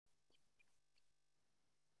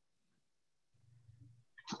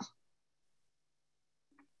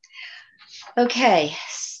Okay,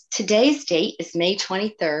 today's date is May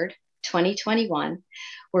 23rd, 2021.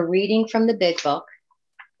 We're reading from the Big Book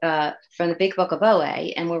of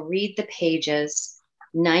OA, and we'll read the pages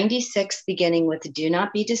 96, beginning with Do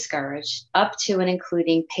Not Be Discouraged, up to and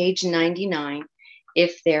including page 99,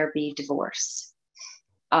 If There Be Divorce.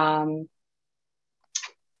 Our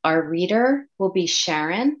reader will be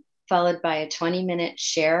Sharon, followed by a 20-minute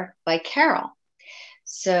share by Carol.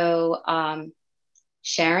 So,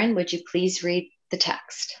 Sharon, would you please read the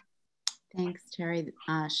text? Thanks, Terry.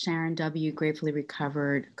 Sharon W., gratefully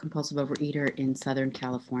recovered compulsive overeater in Southern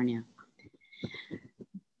California.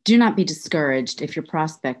 Do not be discouraged if your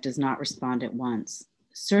prospect does not respond at once.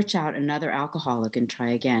 Search out another alcoholic and try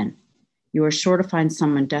again. You are sure to find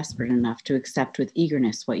someone desperate enough to accept with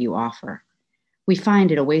eagerness what you offer. We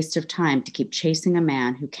find it a waste of time to keep chasing a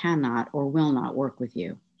man who cannot or will not work with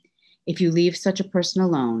you. If you leave such a person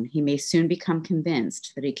alone, he may soon become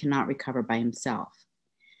convinced that he cannot recover by himself.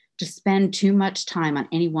 To spend too much time on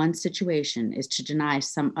any one situation is to deny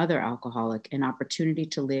some other alcoholic an opportunity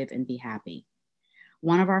to live and be happy.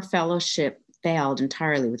 One of our fellowship failed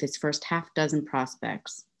entirely with his first half dozen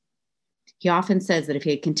prospects. He often says that if he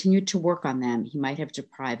had continued to work on them, he might have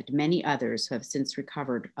deprived many others who have since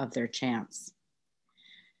recovered of their chance.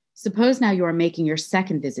 Suppose now you are making your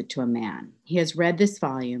second visit to a man. He has read this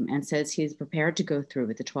volume and says he is prepared to go through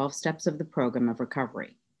with the 12 steps of the program of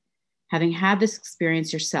recovery. Having had this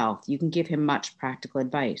experience yourself, you can give him much practical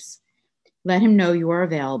advice. Let him know you are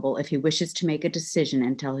available if he wishes to make a decision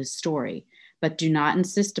and tell his story, but do not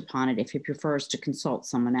insist upon it if he prefers to consult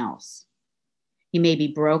someone else. He may be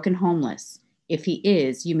broke and homeless. If he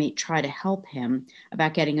is, you may try to help him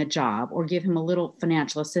about getting a job or give him a little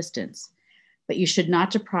financial assistance, but you should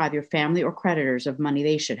not deprive your family or creditors of money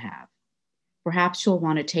they should have. Perhaps you'll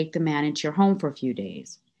want to take the man into your home for a few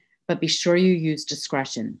days, but be sure you use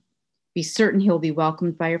discretion. Be certain he'll be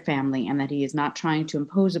welcomed by your family and that he is not trying to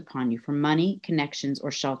impose upon you for money, connections,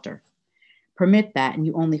 or shelter. Permit that and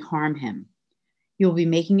you only harm him. You will be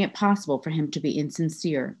making it possible for him to be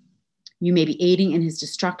insincere. You may be aiding in his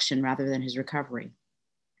destruction rather than his recovery.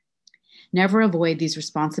 Never avoid these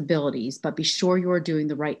responsibilities, but be sure you are doing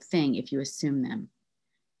the right thing if you assume them.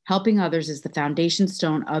 Helping others is the foundation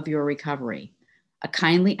stone of your recovery. A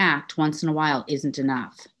kindly act once in a while isn't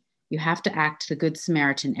enough. You have to act the Good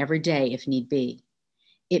Samaritan every day if need be.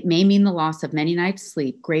 It may mean the loss of many nights'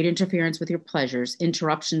 sleep, great interference with your pleasures,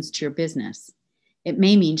 interruptions to your business. It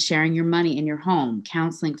may mean sharing your money in your home,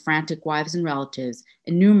 counseling frantic wives and relatives,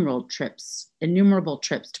 innumerable trips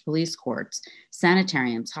to police courts,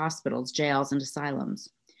 sanitariums, hospitals, jails, and asylums.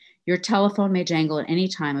 Your telephone may jangle at any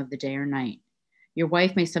time of the day or night. Your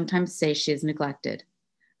wife may sometimes say she is neglected.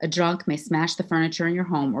 A drunk may smash the furniture in your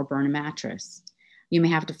home or burn a mattress. You may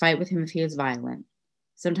have to fight with him if he is violent.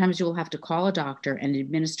 Sometimes you will have to call a doctor and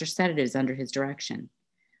administer sedatives under his direction.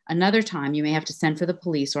 Another time, you may have to send for the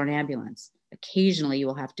police or an ambulance. Occasionally, you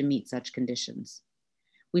will have to meet such conditions.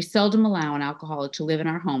 We seldom allow an alcoholic to live in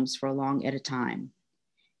our homes for long at a time.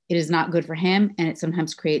 It is not good for him, and it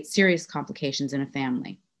sometimes creates serious complications in a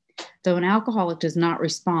family. Though an alcoholic does not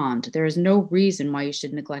respond, there is no reason why you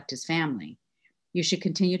should neglect his family. You should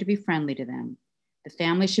continue to be friendly to them. The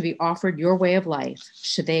family should be offered your way of life.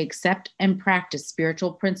 Should they accept and practice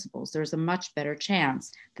spiritual principles, there is a much better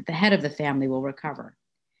chance that the head of the family will recover.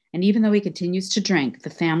 And even though he continues to drink, the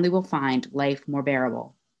family will find life more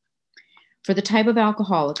bearable. For the type of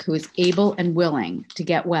alcoholic who is able and willing to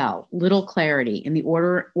get well, little clarity in the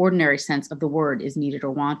ordinary sense of the word is needed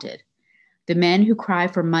or wanted. The men who cry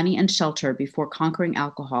for money and shelter before conquering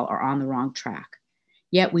alcohol are on the wrong track.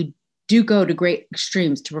 Yet we do go to great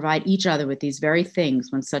extremes to provide each other with these very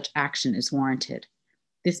things when such action is warranted.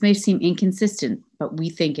 This may seem inconsistent, but we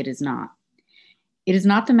think it is not. It is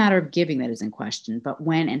not the matter of giving that is in question, but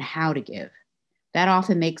when and how to give. That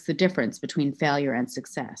often makes the difference between failure and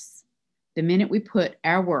success. The minute we put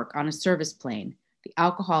our work on a service plane, the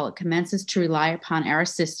alcoholic commences to rely upon our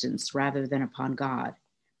assistance rather than upon God.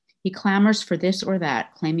 He clamors for this or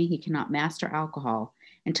that, claiming he cannot master alcohol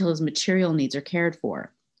until his material needs are cared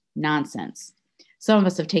for. Nonsense. Some of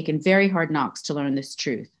us have taken very hard knocks to learn this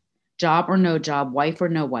truth. Job or no job, wife or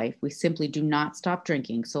no wife, we simply do not stop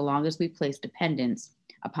drinking so long as we place dependence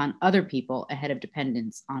upon other people ahead of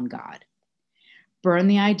dependence on God. Burn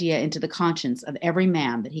the idea into the conscience of every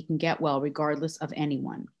man that he can get well regardless of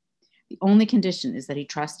anyone. The only condition is that he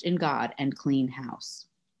trust in God and clean house.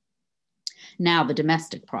 Now, the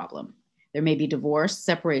domestic problem. There may be divorce,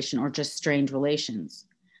 separation, or just strained relations.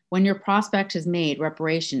 When your prospect has made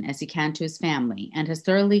reparation as he can to his family and has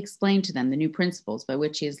thoroughly explained to them the new principles by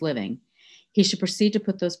which he is living, he should proceed to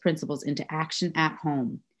put those principles into action at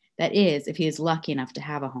home. That is, if he is lucky enough to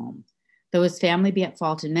have a home. Though his family be at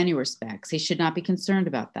fault in many respects, he should not be concerned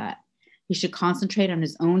about that. He should concentrate on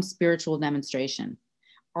his own spiritual demonstration.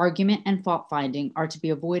 Argument and fault finding are to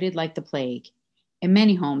be avoided like the plague. In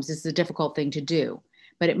many homes, this is a difficult thing to do,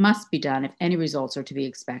 but it must be done if any results are to be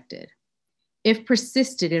expected. If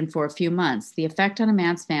persisted in for a few months, the effect on a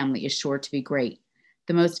man's family is sure to be great.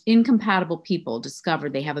 The most incompatible people discover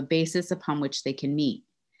they have a basis upon which they can meet.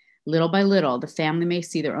 Little by little, the family may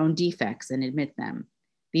see their own defects and admit them.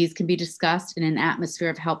 These can be discussed in an atmosphere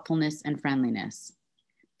of helpfulness and friendliness.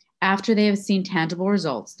 After they have seen tangible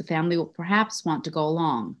results, the family will perhaps want to go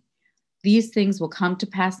along. These things will come to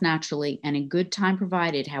pass naturally and in good time,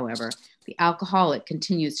 provided, however, the alcoholic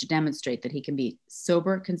continues to demonstrate that he can be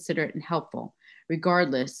sober, considerate, and helpful,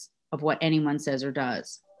 regardless of what anyone says or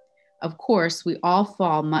does. Of course, we all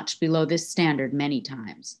fall much below this standard many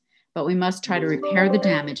times, but we must try to repair the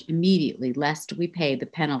damage immediately, lest we pay the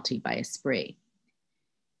penalty by a spree.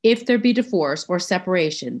 If there be divorce or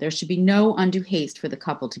separation, there should be no undue haste for the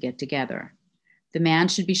couple to get together. The man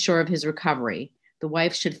should be sure of his recovery. The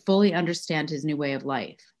wife should fully understand his new way of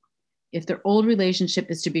life. If their old relationship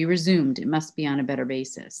is to be resumed, it must be on a better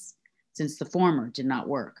basis, since the former did not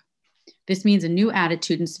work. This means a new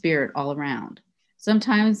attitude and spirit all around.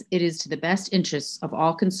 Sometimes it is to the best interests of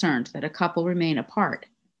all concerned that a couple remain apart.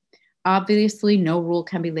 Obviously, no rule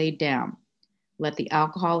can be laid down. Let the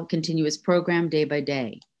alcoholic continue his program day by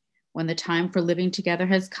day. When the time for living together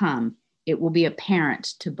has come, it will be apparent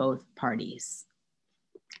to both parties.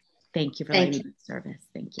 Thank you for letting me service.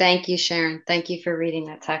 Thank you. Thank you, Sharon. Thank you for reading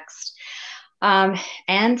that text.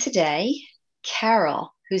 And today,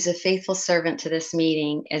 Carol, who's a faithful servant to this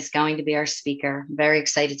meeting, is going to be our speaker. I'm very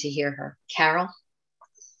excited to hear her. Carol?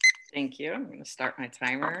 Thank you. I'm going to start my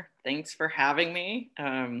timer. Thanks for having me.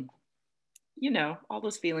 You know, all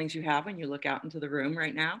those feelings you have when you look out into the room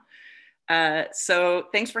right now. So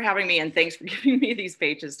thanks for having me, and thanks for giving me these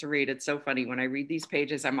pages to read. It's so funny. When I read these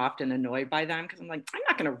pages, I'm often annoyed by them because I'm like, I'm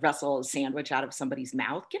not going to wrestle a sandwich out of somebody's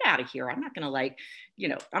mouth. Get out of here. I'm not going to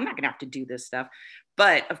I'm not going to have to do this stuff.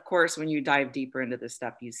 But of course, when you dive deeper into this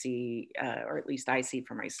stuff, you see, or at least I see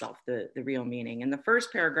for myself, the real meaning. In the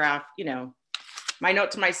first paragraph, my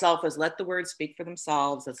note to myself was, let the words speak for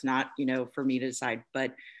themselves. That's not, for me to decide,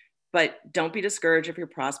 but don't be discouraged if your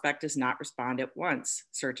prospect does not respond at once.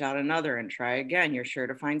 Search out another and try again. You're sure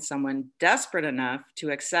to find someone desperate enough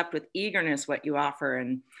to accept with eagerness what you offer.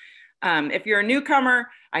 And if you're a newcomer,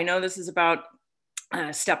 I know this is about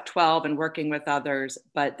step 12 and working with others,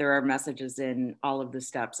 but there are messages in all of the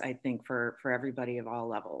steps, I think, for everybody of all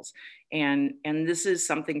levels. And this is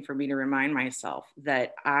something for me to remind myself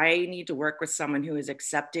that I need to work with someone who is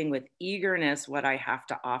accepting with eagerness what I have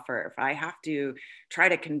to offer. If I have to try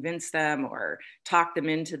to convince them or talk them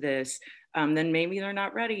into this, then maybe they're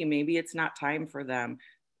not ready. Maybe it's not time for them.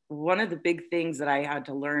 One of the big things that I had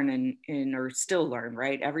to learn or still learn,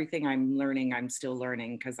 right? Everything I'm learning, I'm still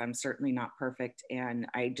learning, because I'm certainly not perfect. And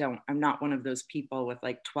I'm not one of those people with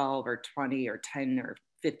like 12 or 20 or 10 or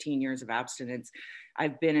 15 years of abstinence.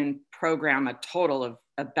 I've been in program a total of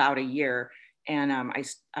about a year. And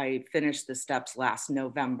I finished the steps last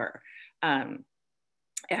November.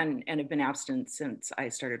 And have been abstinent since I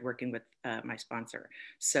started working with my sponsor.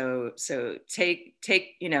 So take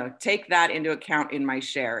that into account in my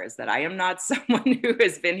share, is that I am not someone who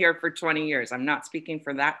has been here for 20 years. I'm not speaking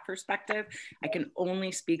from that perspective. I can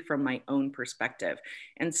only speak from my own perspective.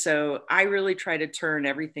 And so I really try to turn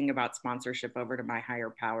everything about sponsorship over to my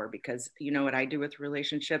higher power, because you know what I do with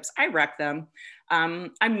relationships? I wreck them.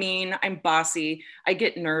 I'm mean, I'm bossy. I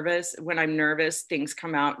get nervous. When I'm nervous, things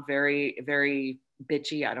come out very, very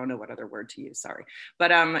bitchy. I don't know what other word to use. Sorry.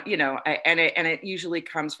 But, it usually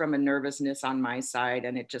comes from a nervousness on my side,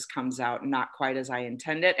 and it just comes out not quite as I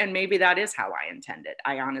intend it. And maybe that is how I intend it.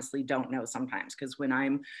 I honestly don't know sometimes, because when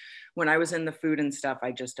I was in the food and stuff,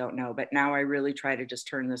 I just don't know. But now I really try to just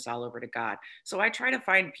turn this all over to God. So I try to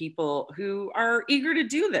find people who are eager to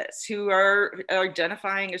do this, who are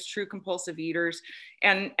identifying as true compulsive eaters.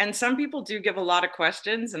 And some people do give a lot of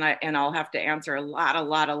questions, and I'll have to answer a lot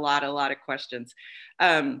of questions.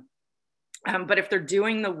 But if they're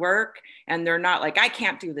doing the work and they're not like, I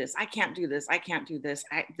can't do this,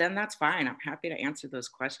 then that's fine. I'm happy to answer those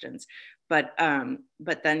questions. But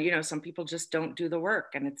then, some people just don't do the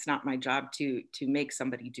work, and it's not my job to make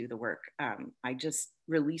somebody do the work. I just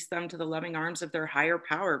release them to the loving arms of their higher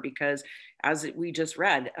power, because as we just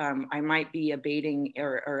read, I might be abating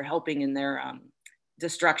or helping in their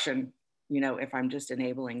destruction, if I'm just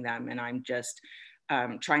enabling them and I'm just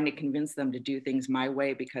trying to convince them to do things my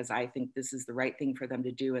way because I think this is the right thing for them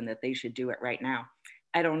to do and that they should do it right now.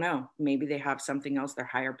 I don't know, maybe they have something else their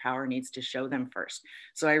higher power needs to show them first.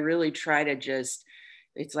 So I really try to just,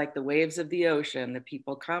 it's like the waves of the ocean. The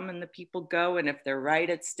people come and the people go. And if they're right,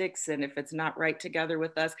 it sticks. And if it's not right, together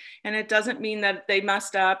with us. And it doesn't mean that they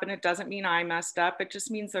messed up, and it doesn't mean I messed up. It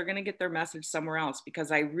just means they're going to get their message somewhere else,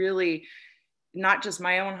 because I really, not just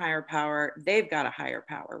my own higher power, they've got a higher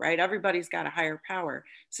power, right? Everybody's got a higher power.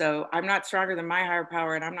 So I'm not stronger than my higher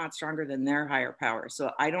power, and I'm not stronger than their higher power.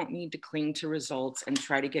 So I don't need to cling to results and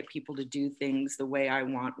try to get people to do things the way I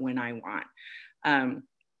want, when I want.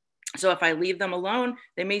 So if I leave them alone,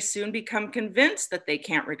 they may soon become convinced that they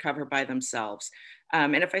can't recover by themselves.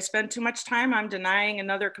 And if I spend too much time, I'm denying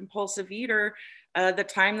another compulsive eater the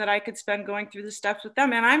time that I could spend going through the steps with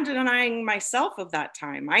them. And I'm denying myself of that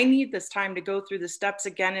time. I need this time to go through the steps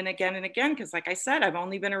again and again and again, because like I said, I've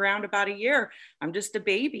only been around about a year. I'm just a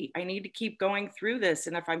baby. I need to keep going through this.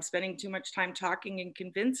 And if I'm spending too much time talking and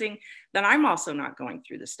convincing, then I'm also not going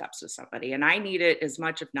through the steps with somebody. And I need it as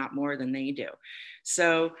much, if not more, than they do.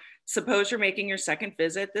 So suppose you're making your second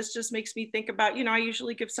visit. This just makes me think about, I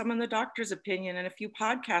usually give someone the doctor's opinion and a few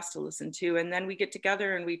podcasts to listen to. And then we get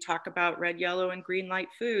together and we talk about red, yellow, and green light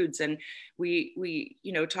foods. And we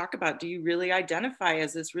talk about, do you really identify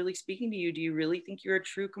as this really speaking to you? Do you really think you're a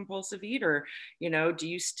true compulsive eater? Do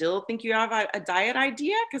you still think you have a diet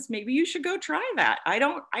idea? Because maybe you should go try that. I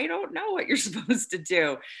don't know what you're supposed to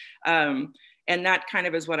do. And that kind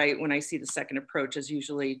of is what when I see the second approach, is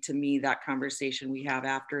usually, to me, that conversation we have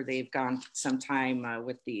after they've gone some time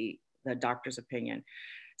with the doctor's opinion.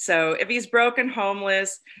 So if he's broken,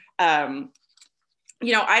 homeless, I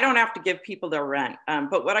don't have to give people their rent.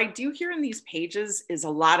 But what I do hear in these pages is a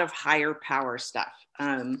lot of higher power stuff.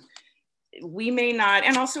 We may not,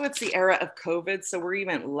 and also it's the era of COVID, so we're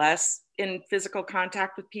even less in physical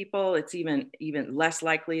contact with people. It's even less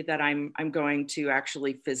likely that I'm going to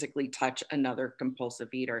actually physically touch another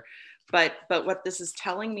compulsive eater. But what this is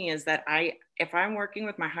telling me is that if I'm working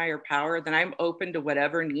with my higher power, then I'm open to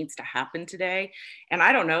whatever needs to happen today. And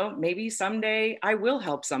I don't know, maybe someday I will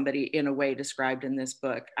help somebody in a way described in this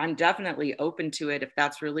book. I'm definitely open to it if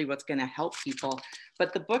that's really what's going to help people.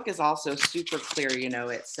 But the book is also super clear.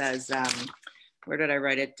 It says, where did I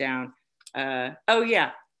write it down?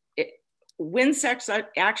 When sex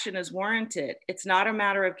action is warranted, it's not a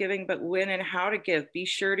matter of giving, but when and how to give. Be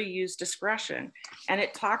sure to use discretion. And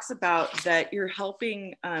it talks about that you're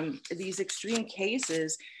helping these extreme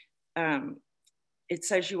cases. It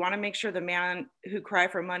says you want to make sure the man who cry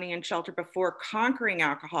for money and shelter before conquering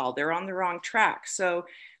alcohol, they're on the wrong track. So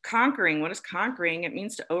conquering, what is conquering? It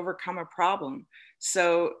means to overcome a problem.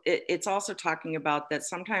 So it's also talking about that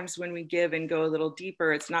sometimes when we give and go a little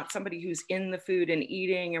deeper, it's not somebody who's in the food and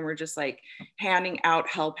eating and we're just like handing out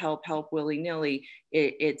help willy-nilly.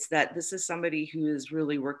 It's that this is somebody who is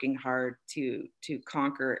really working hard to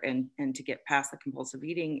conquer and to get past the compulsive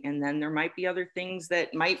eating. And then there might be other things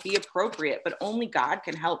that might be appropriate, but only God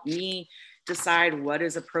can help me decide what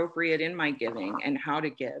is appropriate in my giving and how to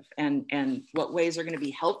give and what ways are going to be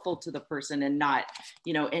helpful to the person and not,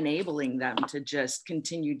 enabling them to just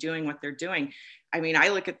continue doing what they're doing. I mean, I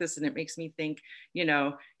look at this and it makes me think,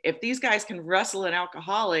 if these guys can wrestle an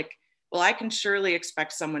alcoholic, well, I can surely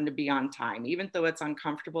expect someone to be on time, even though it's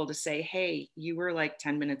uncomfortable to say, hey, you were like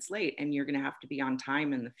 10 minutes late and you're going to have to be on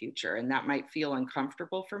time in the future. And that might feel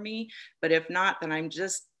uncomfortable for me. But if not, then I'm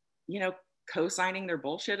just, co-signing their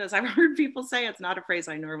bullshit, as I've heard people say. It's not a phrase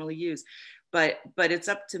I normally use, but it's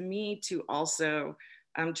up to me to also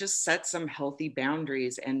just set some healthy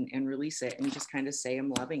boundaries and release it and just kind of say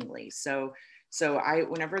them lovingly. So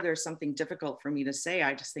whenever there's something difficult for me to say,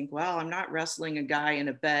 I just think, well, I'm not wrestling a guy in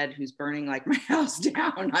a bed who's burning like my house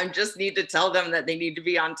down. I just need to tell them that they need to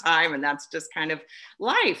be on time. And that's just kind of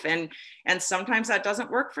life. And sometimes that doesn't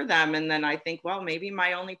work for them. And then I think, well, maybe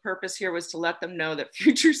my only purpose here was to let them know that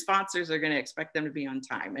future sponsors are going to expect them to be on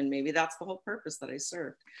time. And maybe that's the whole purpose that I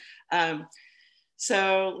served.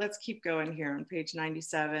 So let's keep going here on page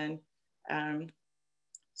 97.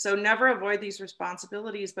 So never avoid these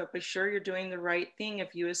responsibilities, but be sure you're doing the right thing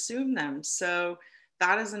if you assume them. So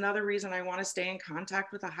that is another reason I want to stay in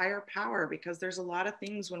contact with a higher power, because there's a lot of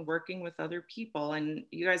things when working with other people. And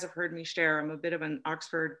you guys have heard me share, I'm a bit of an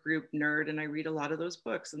Oxford group nerd and I read a lot of those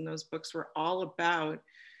books, and those books were all about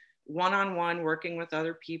one-on-one working with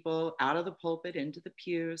other people, out of the pulpit into the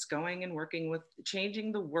pews, going and working with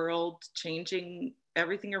changing the world, changing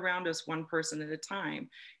everything around us one person at a time.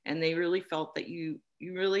 And they really felt that you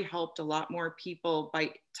really helped a lot more people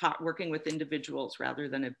by working with individuals rather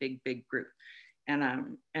than a big group. And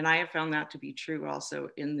I have found that to be true also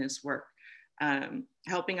in this work.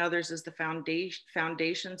 Helping others is the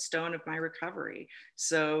foundation stone of my recovery.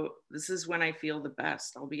 So this is when I feel the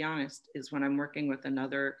best, I'll be honest, is when I'm working with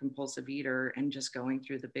another compulsive eater and just going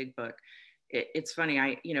through the big book. It's funny,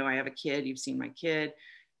 I have a kid, you've seen my kid.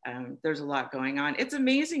 There's a lot going on. It's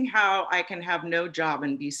amazing how I can have no job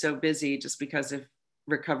and be so busy just because of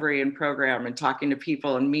recovery and program and talking to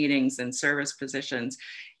people and meetings and service positions.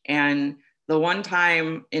 And the one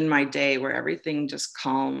time in my day where everything just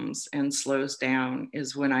calms and slows down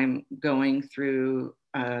is when I'm going through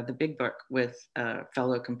the big book with a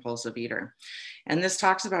fellow compulsive eater. And this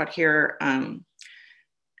talks about here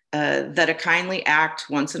that a kindly act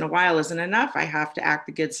once in a while isn't enough. I have to act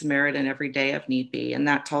the Good Samaritan every day if need be. And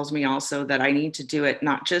that tells me also that I need to do it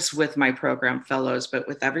not just with my program fellows, but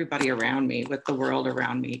with everybody around me, with the world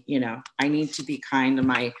around me. I need to be kind to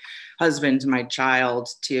my husband, to my child,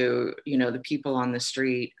 to, the people on the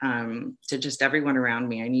street, to just everyone around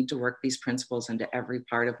me. I need to work these principles into every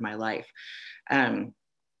part of my life.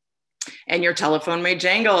 And your telephone may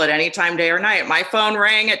jangle at any time, day or night. My phone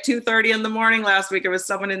rang at 2:30 in the morning last week. It was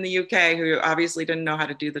someone in the UK who obviously didn't know how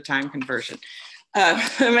to do the time conversion.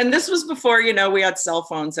 And this was before, we had cell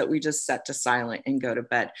phones that we just set to silent and go to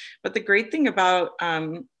bed. But the great thing about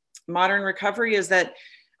modern recovery is that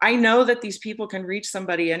I know that these people can reach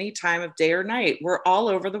somebody any time of day or night. We're all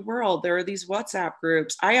over the world. There are these WhatsApp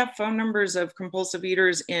groups. I have phone numbers of compulsive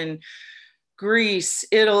eaters in Greece,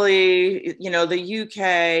 Italy, the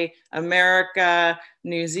UK, America,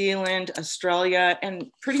 New Zealand, Australia,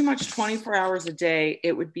 and pretty much 24 hours a day,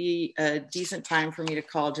 it would be a decent time for me to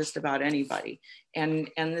call just about anybody. And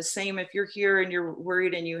the same if you're here and you're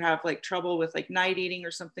worried and you have like trouble with like night eating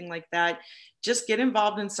or something like that, just get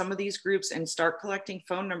involved in some of these groups and start collecting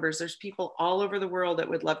phone numbers. There's people all over the world that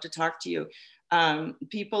would love to talk to you.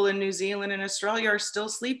 People in New Zealand and Australia are still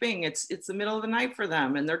sleeping. It's the middle of the night for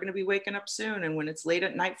them, and they're going to be waking up soon. And when it's late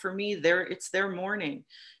at night for me, it's their morning.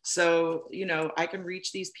 So, I can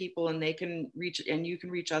reach these people and they can reach, and you can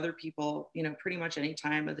reach other people, pretty much any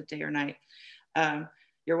time of the day or night.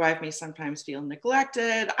 Your wife may sometimes feel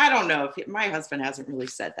neglected. I don't know if my husband hasn't really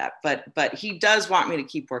said that, but he does want me to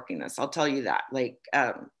keep working this. I'll tell you that. Like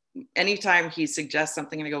anytime he suggests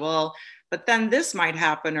something and I go, well, but then this might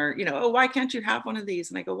happen, or, oh, why can't you have one of these?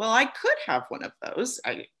 And I go, well, I could have one of those.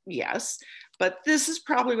 Yes, but this is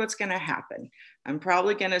probably what's going to happen. I'm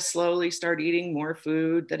probably going to slowly start eating more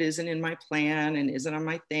food that isn't in my plan and isn't on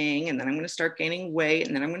my thing. And then I'm going to start gaining weight,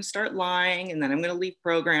 and then I'm going to start lying, and then I'm going to leave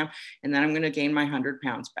program, and then I'm going to gain my 100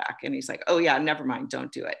 pounds back. And he's like, oh yeah, never mind,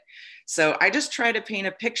 don't do it. So I just try to paint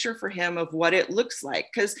a picture for him of what it looks like.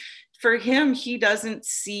 Because for him, he doesn't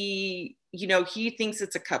see, he thinks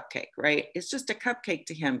it's a cupcake, right? It's just a cupcake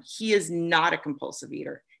to him. He is not a compulsive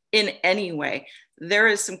eater in any way. There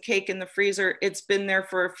is some cake in the freezer. It's been there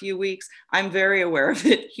for a few weeks. I'm very aware of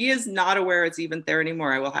it. He is not aware it's even there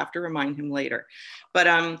anymore. I will have to remind him later.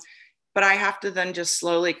 But I have to then just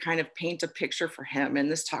slowly kind of paint a picture for him.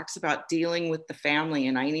 And this talks about dealing with the family.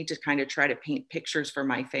 And I need to kind of try to paint pictures for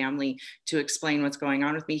my family to explain what's going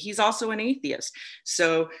on with me. He's also an atheist.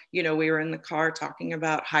 So, we were in the car talking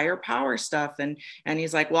about higher power stuff. And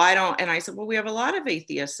he's like, well, I don't. And I said, well, we have a lot of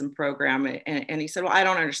atheists in program. And he said, well, I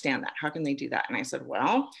don't understand that. How can they do that? And I said,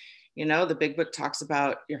 well, the big book talks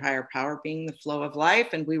about your higher power being the flow of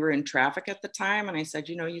life. And we were in traffic at the time. And I said,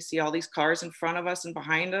 you see all these cars in front of us and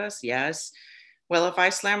behind us? Yes. Well, if I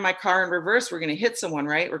slam my car in reverse, we're going to hit someone,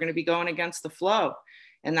 right? We're going to be going against the flow.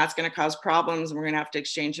 And that's going to cause problems. And we're going to have to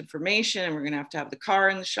exchange information. And we're going to have the car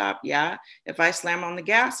in the shop. Yeah. If I slam on the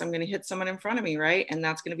gas, I'm going to hit someone in front of me, right? And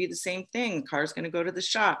that's going to be the same thing. The car's going to go to the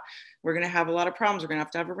shop. We're going to have a lot of problems. We're going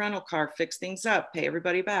to have a rental car, fix things up, pay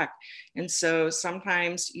everybody back. And so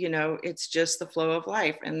sometimes, it's just the flow of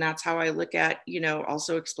life. And that's how I look at,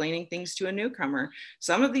 also explaining things to a newcomer.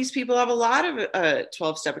 Some of these people have a lot of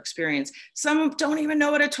 12-step experience. Some don't even know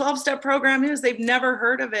what a 12-step program is. They've never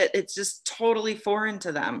heard of it. It's just totally foreign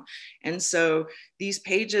to them. And so these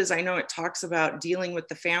pages, I know it talks about dealing with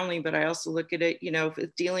the family, but I also look at it,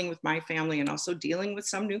 dealing with my family and also dealing with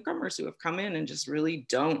some newcomers who have come in and just really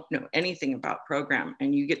don't know anything about program.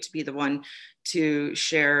 And you get to be the one to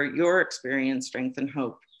share your experience, strength, and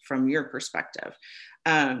hope from your perspective.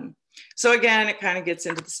 So again, it kind of gets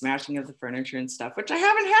into the smashing of the furniture and stuff, which I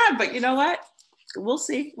haven't had, but you know what? We'll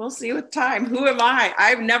see with time. Who am I?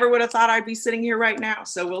 I never would have thought I'd be sitting here right now.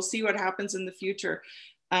 So we'll see what happens in the future.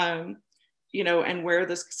 And where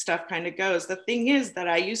this stuff kind of goes. The thing is that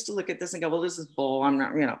I used to look at this and go, well, this is bull. I'm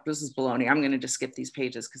not, this is baloney. I'm going to just skip these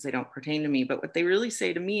pages because they don't pertain to me. But what they really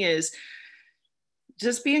say to me is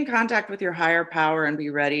just be in contact with your higher power and be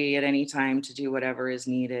ready at any time to do whatever is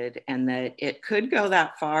needed. And that it could go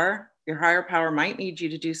that far. Your higher power might need you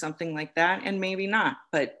to do something like that, and maybe not,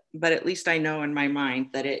 but at least I know in my mind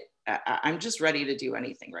that I'm just ready to do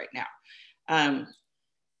anything right now.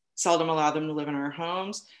 Seldom allow them to live in our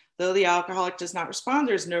homes. Though the alcoholic does not respond,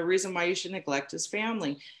 there's no reason why you should neglect his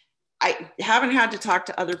family. I haven't had to talk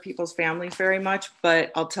to other people's families very much,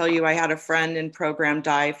 but I'll tell you, I had a friend in program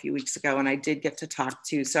die a few weeks ago, and I did get to talk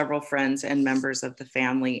to several friends and members of the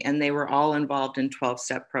family, and they were all involved in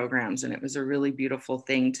 12-step programs. And it was a really beautiful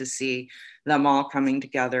thing to see them all coming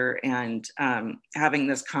together and having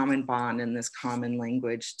this common bond and this common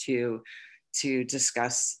language to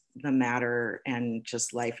discuss the matter and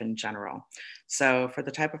just life in general. So for the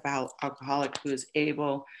type of alcoholic who is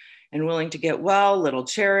able and willing to get well, little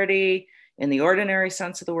charity in the ordinary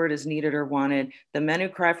sense of the word is needed or wanted. The men who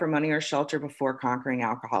cry for money or shelter before conquering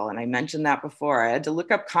alcohol. And I mentioned that before. I had to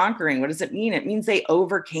look up conquering. What does it mean? It means they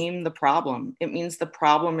overcame the problem. It means the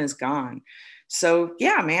problem is gone. So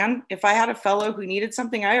yeah, man, if I had a fellow who needed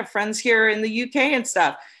something, I have friends here in the UK and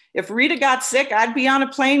stuff. If Rita got sick, I'd be on a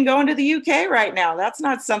plane going to the UK right now. That's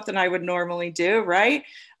not something I would normally do, right?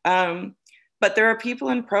 But there are people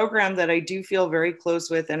in program that I do feel very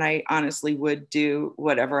close with, and I honestly would do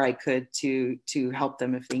whatever I could to help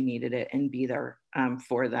them if they needed it and be there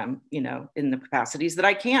for them, you know, in the capacities that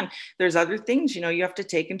I can. There's other things, you know, you have to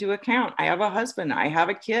take into account. I have a husband, I have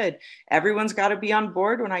a kid. Everyone's got to be on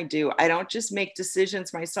board when I do. I don't just make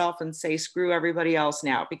decisions myself and say, screw everybody else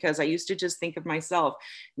now, because I used to just think of myself.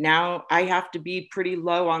 Now I have to be pretty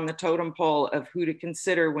low on the totem pole of who to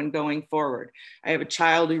consider when going forward. I have a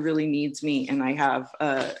child who really needs me, and I have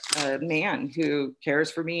a man who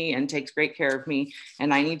cares for me and takes great care of me,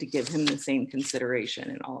 and I need to give him the same consideration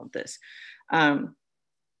in all of this.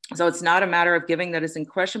 So it's not a matter of giving that is in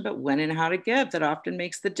question, but when and how to give that often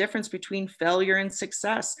makes the difference between failure and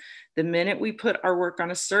success. The minute we put our work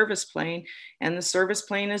on a service plane, and the service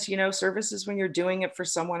plane is, you know, service is when you're doing it for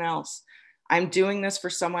someone else. I'm doing this for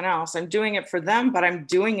someone else. I'm doing it for them, but I'm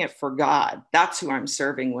doing it for God. That's who I'm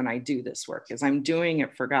serving when I do this work, is I'm doing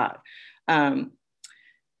it for God. And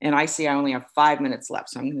I see I only have 5 minutes left,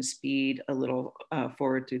 so I'm going to speed a little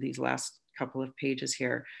forward through these last couple of pages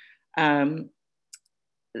here.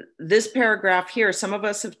 This paragraph here, some of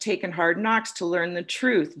us have taken hard knocks to learn the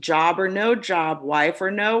truth, job or no job, wife or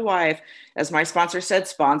no wife. As my sponsor said,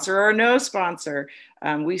 sponsor or no sponsor.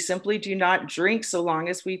 We simply do not drink so long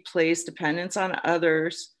as we place dependence on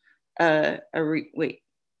others.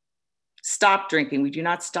 Stop drinking. We do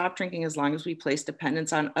not stop drinking as long as we place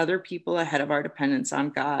dependence on other people ahead of our dependence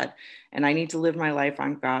on God. And I need to live my life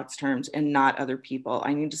on God's terms and not other people.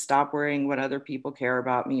 I need to stop worrying what other people care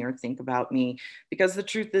about me or think about me. Because the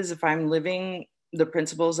truth is, if I'm living the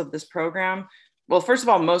principles of this program, well, first of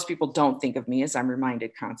all, most people don't think of me, as I'm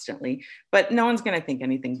reminded constantly, but no one's going to think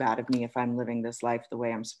anything bad of me if I'm living this life the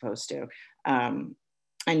way I'm supposed to.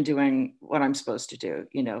 And doing what I'm supposed to do.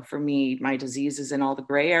 You know, for me, my disease is in all the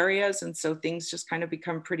gray areas. And so things just kind of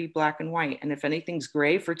become pretty black and white. And if anything's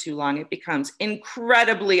gray for too long, it becomes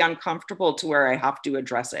incredibly uncomfortable to where I have to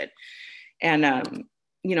address it. And,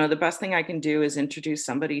 you know, the best thing I can do is introduce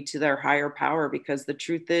somebody to their higher power, because the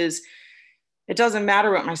truth is, it doesn't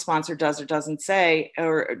matter what my sponsor does or doesn't say,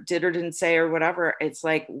 or did or didn't say, or whatever. It's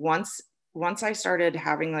like, once I started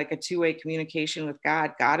having like a two-way communication with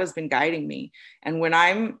God, God has been guiding me. And when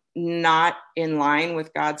I'm not in line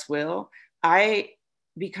with God's will, I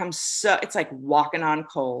become so, it's like walking on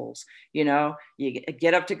coals. You know, you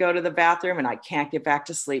get up to go to the bathroom and I can't get back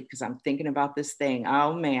to sleep because I'm thinking about this thing.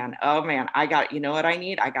 Oh man, I got, you know what I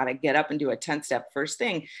need? I got to get up and do a 10-step first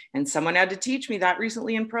thing. And someone had to teach me that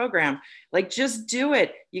recently in program. Like, just do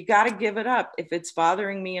it. You got to give it up. If it's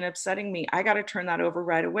bothering me and upsetting me, I got to turn that over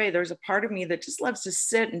right away. There's a part of me that just loves to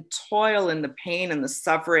sit and toil in the pain and the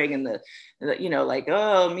suffering and the you know, like,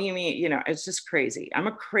 oh, me, you know, it's just crazy. I'm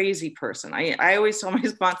a crazy person. I always tell my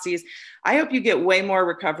sponsees, I hope you get way more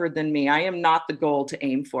recovered than me. I am not the goal to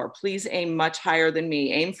aim for. Please aim much higher than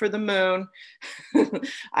me. Aim for the moon.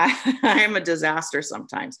 I am a disaster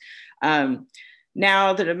sometimes.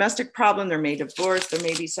 Now, the domestic problem, there may divorce, there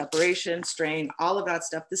may be separation, strain, all of that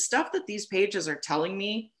stuff. The stuff that these pages are telling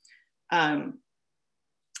me are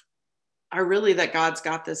really that God's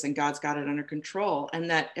got this and God's got it under control. And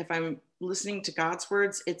that if I'm listening to God's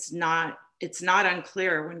words, it's not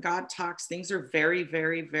unclear. When God talks, things are very,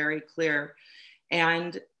 very, very clear.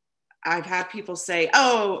 And I've had people say,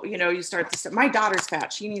 oh, you know, you start this, my daughter's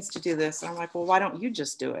fat, she needs to do this. And I'm like, well, why don't you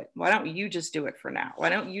just do it? Why don't you just do it for now? Why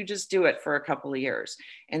don't you just do it for a couple of years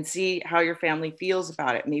and see how your family feels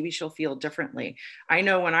about it? Maybe she'll feel differently. I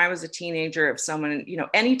know when I was a teenager, if someone, you know,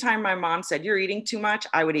 anytime my mom said, you're eating too much,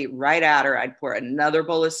 I would eat right at her. I'd pour another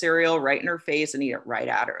bowl of cereal right in her face and eat it right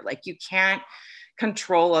at her. Like, you can't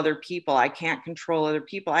control other people. I can't control other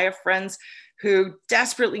people. I have friends who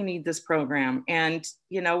desperately need this program. And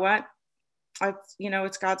you know what?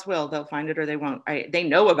 It's God's will. They'll find it or they won't. They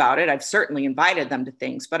know about it. I've certainly invited them to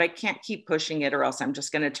things, but I can't keep pushing it or else I'm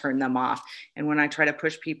just going to turn them off. And when I try to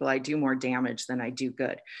push people, I do more damage than I do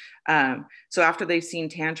good. So after they've seen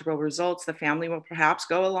tangible results, the family will perhaps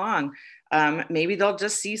go along. Maybe they'll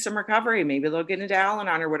just see some recovery. Maybe they'll get into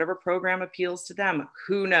Al-Anon or whatever program appeals to them.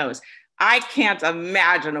 Who knows? I can't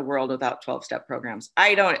imagine a world without 12-step programs.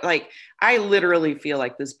 I literally feel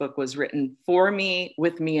like this book was written for me,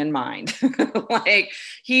 with me in mind. Like,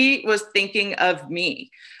 he was thinking of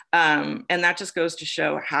me. And that just goes to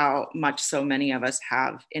show how much so many of us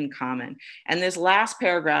have in common. And this last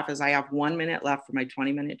paragraph, as I have 1 minute left for my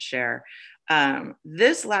 20-minute share,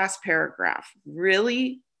 this last paragraph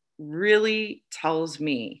really, really tells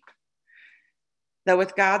me that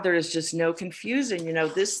with God, there is just no confusing. You know,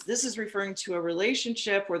 this is referring to a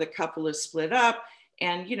relationship where the couple is split up,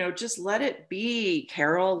 and, you know, just let it be,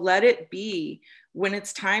 Carol, let it be. When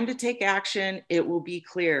it's time to take action, it will be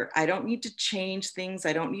clear. I don't need to change things.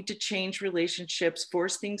 I don't need to change relationships,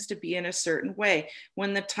 force things to be in a certain way.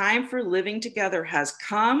 When the time for living together has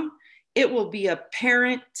come, it will be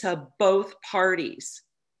apparent to both parties.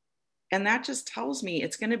 And that just tells me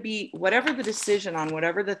it's going to be whatever the decision on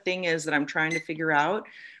whatever the thing is that I'm trying to figure out.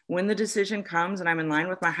 When the decision comes and I'm in line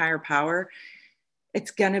with my higher power,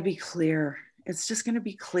 it's going to be clear. It's just going to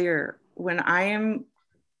be clear. When I am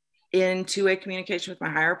in two-way communication with my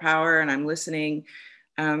higher power and I'm listening,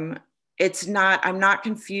 I'm not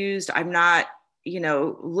confused. I'm not,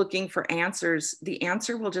 looking for answers. The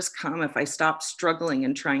answer will just come if I stop struggling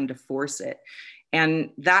and trying to force it. And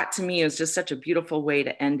that to me is just such a beautiful way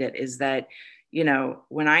to end it, is that,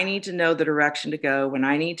 when I need to know the direction to go, when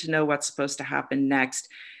I need to know what's supposed to happen next,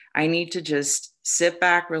 I need to just sit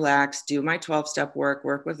back, relax, do my 12-step work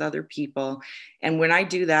with other people. And when I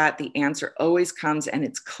do that, the answer always comes, and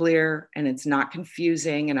it's clear and it's not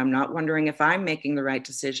confusing. And I'm not wondering if I'm making the right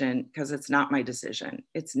decision, because it's not my decision.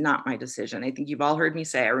 It's not my decision. I think you've all heard me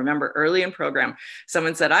say, I remember early in program,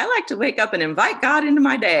 someone said, I like to wake up and invite God into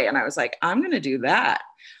my day. And I was like, I'm going to do that.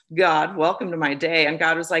 God, welcome to my day. And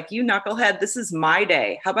God was like, you knucklehead, this is my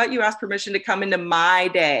day. How about you ask permission to come into my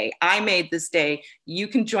day? I made this day. You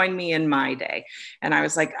can join me in my day. And I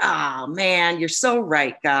was like, oh man, you're so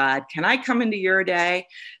right, God. Can I come into your day?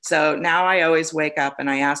 So now I always wake up and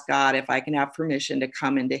I ask God if I can have permission to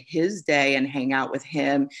come into his day and hang out with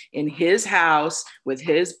him in his house with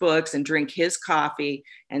his books and drink his coffee.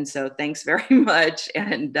 And so thanks very much.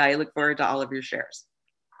 And I look forward to all of your shares.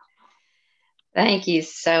 Thank you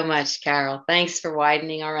so much, Carol. Thanks for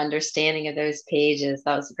widening our understanding of those pages.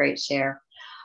 That was a great share.